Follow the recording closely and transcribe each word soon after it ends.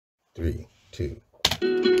3, 2.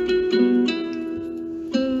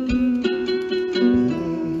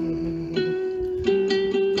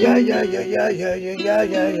 Yeah.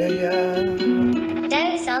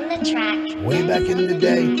 Those on the track. Way back in the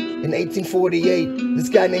day, in 1848, this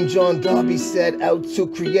guy named John Darby set out to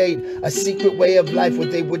create a secret way of life where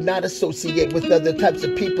they would not associate with other types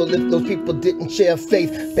of people if those people didn't share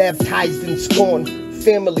faith. Baptized in scorn,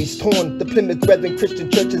 families torn. The Plymouth Brethren Christian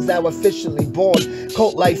Church is now officially born.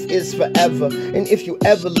 Cult life is forever, and if you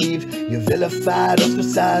ever leave, you're vilified,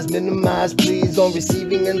 ostracized, minimized, please, on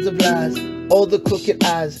receiving ends of lies. All the crooked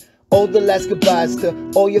eyes, all the last goodbyes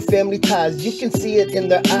to all your family ties. You can see it in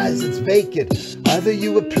their eyes, it's vacant. Either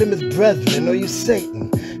you a Plymouth Brethren or you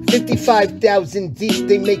Satan. 55,000 deep,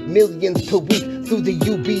 they make millions per week through the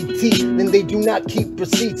UBT. Then they do not keep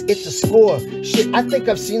receipts, it's a score. Shit, I think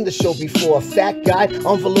I've seen the show before. A fat guy,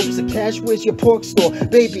 envelopes of cash, where's your pork store?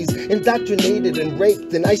 Babies indoctrinated and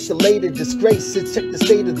raped and isolated, disgrace. It's check the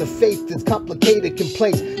state of the faith, it's complicated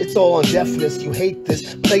complaints. It's all on deafness, you hate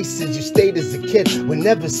this. Places you stayed as a kid were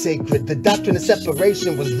never sacred. The doctrine of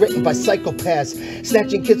separation was written by psychopaths,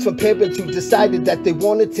 snatching kids from parents who decided that they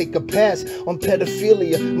want to take a pass on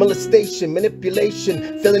pedophilia, molestation,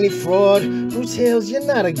 manipulation, felony fraud. Bruce Hales, you're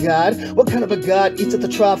not a god. What kind of a god eats at the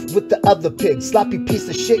trough with the other pigs? Sloppy piece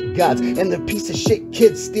of shit gods and their piece of shit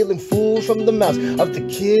kids, stealing food from the mouths of the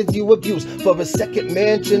kids you abuse for a second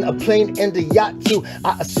mansion, a plane, and a yacht too.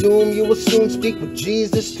 I assume you will soon speak with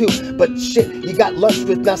Jesus too, but shit, you got lunch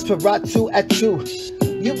with Nosferatu at 2.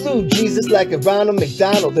 You blew Jesus like a Ronald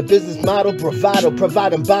McDonald. The business model, bravado,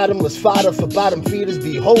 providing bottomless fodder for bottom feeders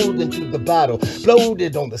beholden to the bottle.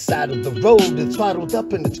 Bloated on the side of the road, it's throttled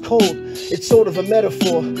up and it's cold. It's sort of a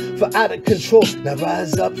metaphor for out of control. Now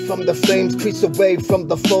rise up from the flames, crease away from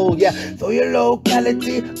the fold. Yeah, throw your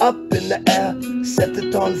locality up in the air. Set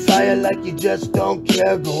it on fire like you just don't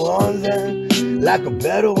care. Go on then, like a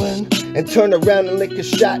Bedouin, and turn around and lick a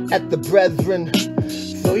shot at the brethren.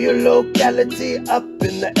 Throw your locality up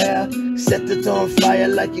in the air. Set it on fire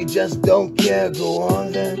like you just don't care. Go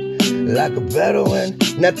on then, like a Bedouin.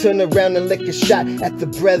 Now turn around and lick a shot at the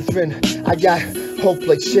brethren. I got hope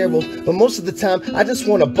like Cheryl, but most of the time I just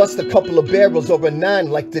want to bust a couple of barrels or a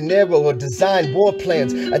 9 like De Niro, or design war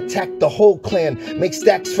plans, attack the whole clan, make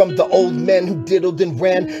stacks from the old men who diddled and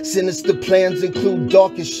ran. Sinister plans include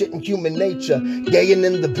darkest shit in human nature. Gaying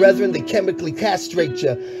in the brethren, they chemically castrate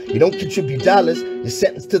you. You don't contribute dollars, you're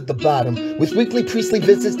sentenced to the bottom, with weekly priestly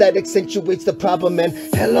visits that accentuates the problem. And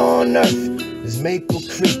hell on earth is Maple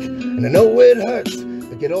Creek, and I know it hurts,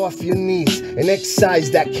 but get off your knees and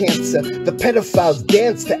excise that cancer. The pedophiles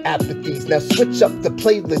dance to apathies. Now switch up the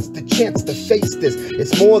playlist, the chance to face this.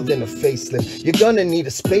 It's more than a facelift. You're gonna need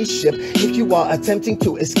a spaceship if you are attempting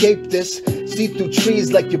to escape this. See through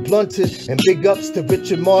trees like you're blunted, and big ups to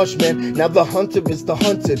Richard Marshman. Now the hunter is the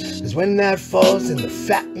hunted, cause when that falls and the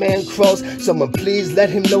fat man crawls, someone please let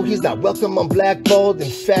him know he's not welcome on Blackballed.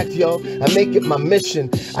 In fact, yo, I make it my mission.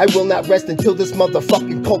 I will not rest until this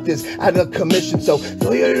motherfucking cult is out of commission. So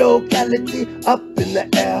throw your locality up in the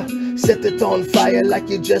air. Set it on fire like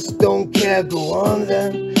you just don't care. Go on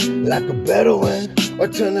then, like a Bedouin, or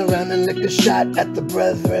turn around and lick a shot at the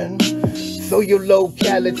brethren. Throw your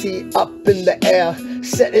locality up in the air.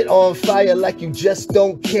 Set it on fire like you just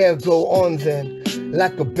don't care. Go on then,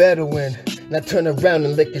 like a Bedouin. Now turn around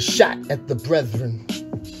and lick a shot at the brethren.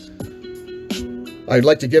 I'd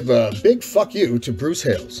like to give a big fuck you to Bruce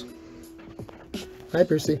Hales. Hi,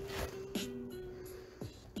 Brucey.